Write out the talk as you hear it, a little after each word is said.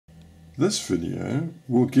This video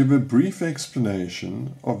will give a brief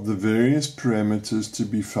explanation of the various parameters to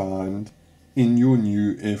be found in your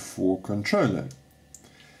new F4 controller.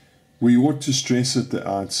 We ought to stress at the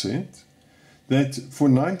outset that for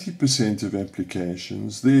 90% of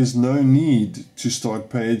applications there is no need to start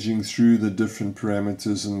paging through the different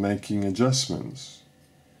parameters and making adjustments.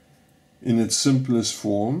 In its simplest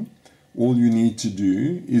form, all you need to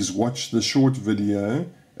do is watch the short video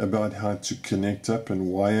about how to connect up and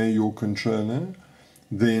wire your controller,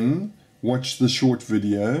 then watch the short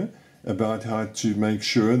video about how to make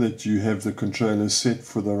sure that you have the controller set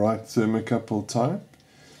for the right thermocouple type,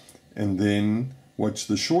 and then watch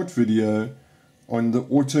the short video on the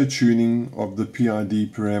auto-tuning of the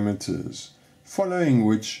PID parameters, following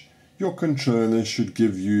which your controller should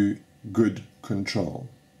give you good control.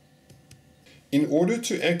 In order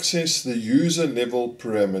to access the user level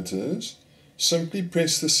parameters, simply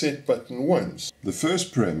press the set button once. The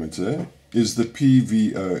first parameter is the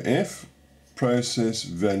PVOF, Process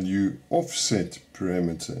Value Offset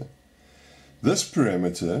parameter. This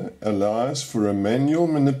parameter allows for a manual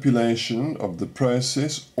manipulation of the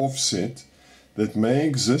process offset that may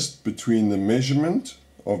exist between the measurement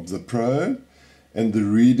of the probe and the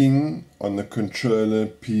reading on the controller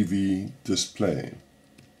PV display.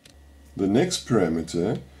 The next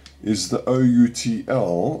parameter is the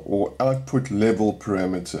OUTL, or output level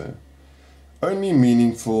parameter, only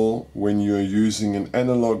meaningful when you are using an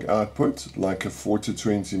analog output like a 4 to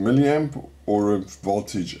 20 milliamp or a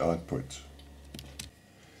voltage output.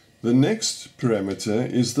 The next parameter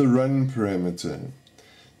is the run parameter.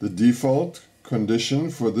 The default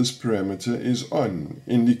condition for this parameter is on,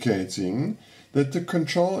 indicating that the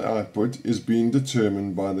control output is being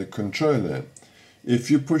determined by the controller.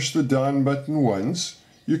 If you push the down button once,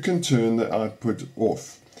 you can turn the output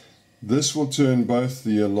off. This will turn both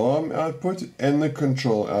the alarm output and the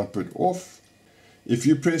control output off. If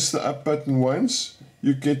you press the up button once,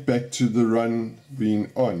 you get back to the run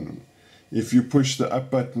being on. If you push the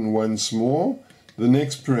up button once more, the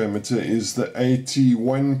next parameter is the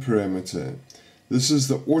AT1 parameter. This is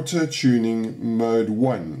the auto-tuning mode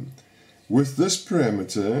 1. With this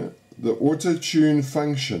parameter, the auto-tune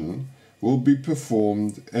function will be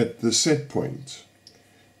performed at the set point.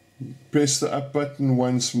 Press the up button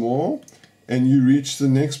once more and you reach the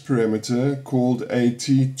next parameter called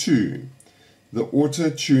AT2, the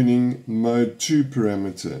auto-tuning mode 2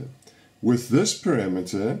 parameter. With this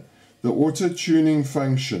parameter, the auto-tuning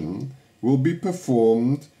function will be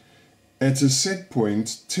performed at a set point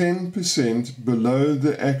 10% below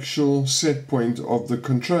the actual set point of the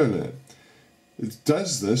controller. It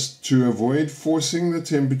does this to avoid forcing the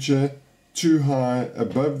temperature too high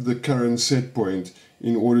above the current set point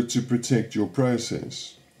in order to protect your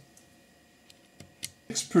process.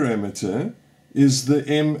 Next parameter is the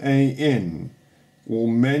MAN, or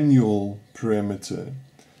manual parameter.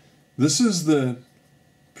 This is the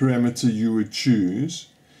parameter you would choose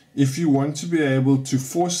if you want to be able to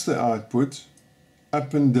force the output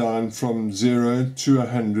up and down from 0 to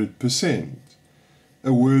 100%.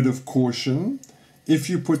 A word of caution: if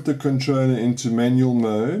you put the controller into manual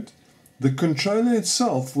mode, the controller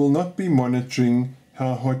itself will not be monitoring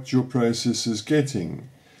how hot your process is getting.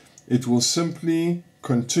 It will simply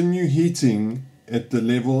continue heating at the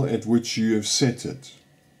level at which you have set it.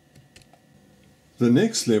 The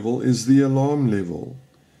next level is the alarm level.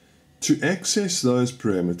 To access those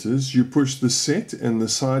parameters, you push the set and the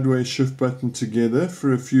sideways shift button together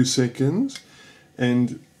for a few seconds,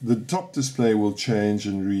 and the top display will change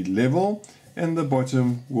and read level, and the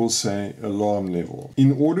bottom will say alarm level.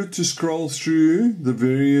 In order to scroll through the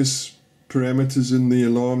various parameters in the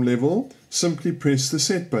alarm level, simply press the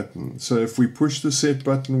set button. So if we push the set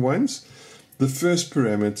button once, the first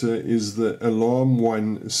parameter is the alarm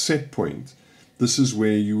 1 set point. This is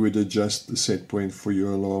where you would adjust the set point for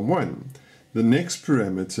your alarm 1. The next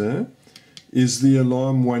parameter is the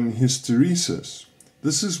alarm 1 hysteresis.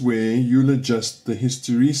 This is where you'll adjust the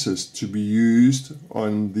hysteresis to be used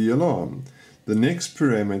on the alarm. The next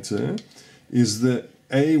parameter is the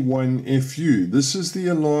A1FU. This is the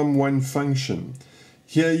alarm 1 function.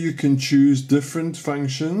 Here you can choose different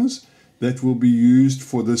functions that will be used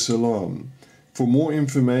for this alarm. For more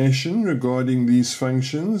information regarding these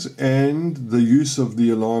functions and the use of the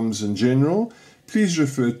alarms in general, please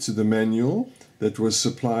refer to the manual that was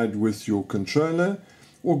supplied with your controller,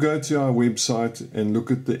 or go to our website and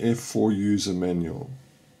look at the F4 user manual.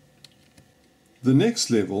 The next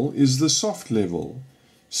level is the soft level.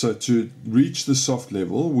 So to reach the soft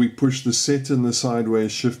level, we push the set and the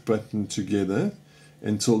sideways shift button together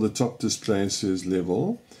until the top display says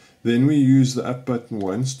level. Then we use the up button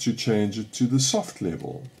once to change it to the soft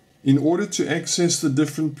level. In order to access the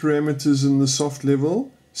different parameters in the soft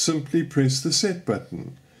level, simply press the set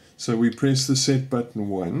button. So we press the set button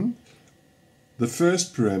 1. The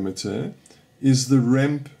first parameter is the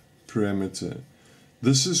ramp parameter.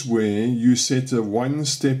 This is where you set a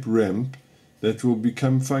one-step ramp that will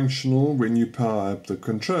become functional when you power up the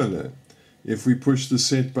controller. If we push the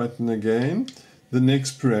set button again, the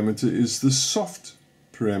next parameter is the soft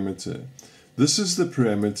parameter. This is the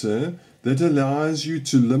parameter that allows you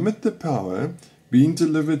to limit the power being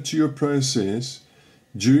delivered to your process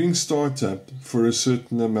during startup for a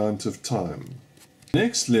certain amount of time.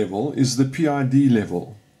 Next level is the PID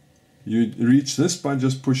level. You reach this by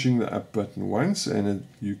just pushing the up button once, and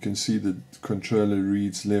you can see the controller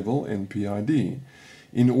reads level and PID.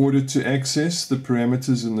 In order to access the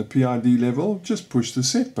parameters in the PID level, just push the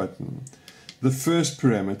set button. The first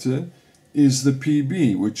parameter is the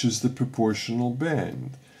PB, which is the proportional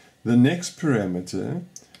band. The next parameter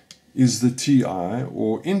is the TI,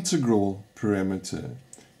 or integral parameter.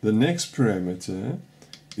 The next parameter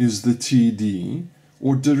is the TD,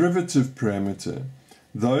 or derivative parameter.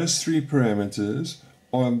 Those three parameters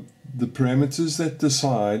are the parameters that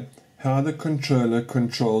decide how the controller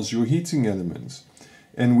controls your heating elements.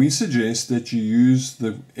 And we suggest that you use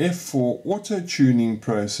the F4 auto-tuning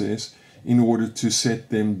process in order to set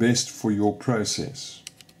them best for your process.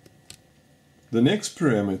 The next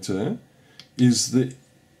parameter is the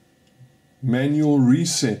manual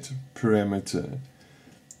reset parameter.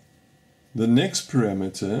 The next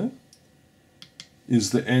parameter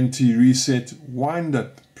is the anti-reset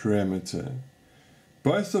wind-up parameter.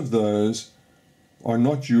 Both of those are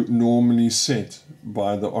not normally set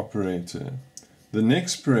by the operator. The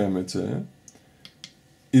next parameter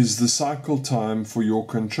is the cycle time for your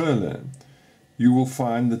controller. You will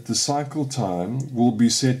find that the cycle time will be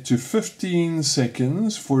set to 15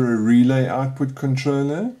 seconds for a relay output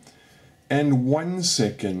controller and 1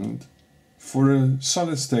 second for a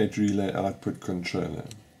solid-state relay output controller.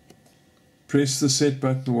 Press the set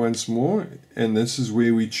button once more, and this is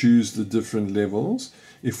where we choose the different levels.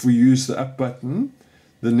 If we use the up button,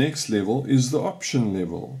 the next level is the option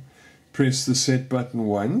level. Press the set button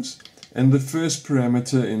once, and the first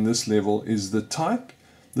parameter in this level is the type.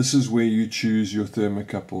 This is where you choose your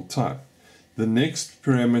thermocouple type. The next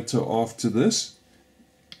parameter after this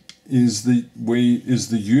is the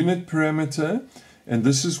unit parameter, and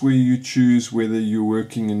this is where you choose whether you're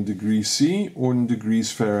working in degrees C or in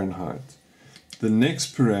degrees Fahrenheit. The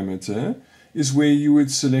next parameter is where you would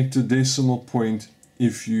select a decimal point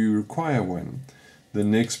if you require one. The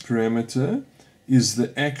next parameter is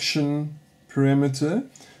the action parameter.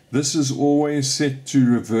 This is always set to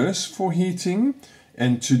reverse for heating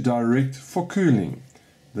and to direct for cooling.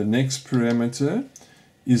 The next parameter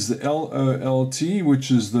is the LOLT, which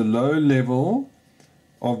is the low level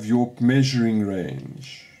of your measuring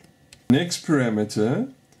range. Next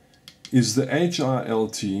parameter is the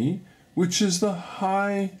HILT, which is the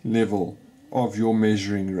high level of your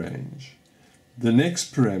measuring range. The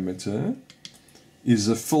next parameter is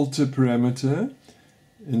a filter parameter,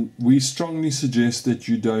 and we strongly suggest that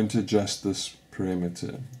you don't adjust this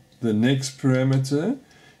parameter. The next parameter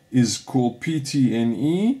is called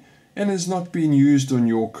PTNE and has not been used on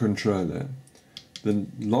your controller. The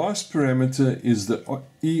last parameter is the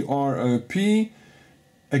EROP.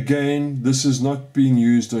 Again, this has not been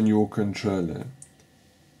used on your controller.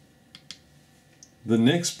 The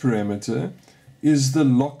next parameter is the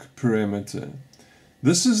lock parameter.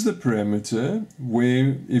 This is the parameter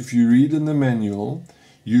where, if you read in the manual,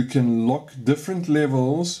 you can lock different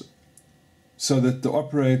levels so that the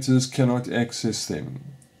operators cannot access them.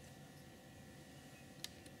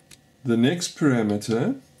 The next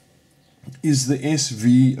parameter is the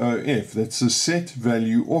SVOF. That's a set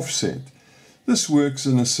value offset. This works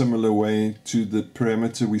in a similar way to the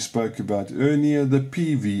parameter we spoke about earlier, the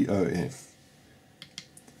PVOF.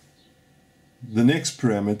 The next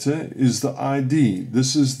parameter is the ID.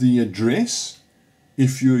 This is the address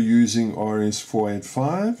if you're using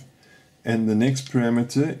RS485. And the next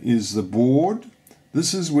parameter is the board.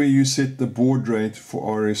 This is where you set the baud rate for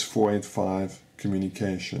RS485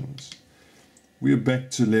 communications. We are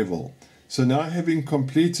back to level. So now, having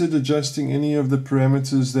completed adjusting any of the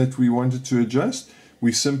parameters that we wanted to adjust,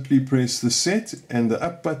 we simply press the set and the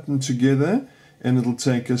up button together, and it'll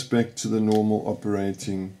take us back to the normal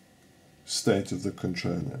operating state of the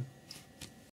controller.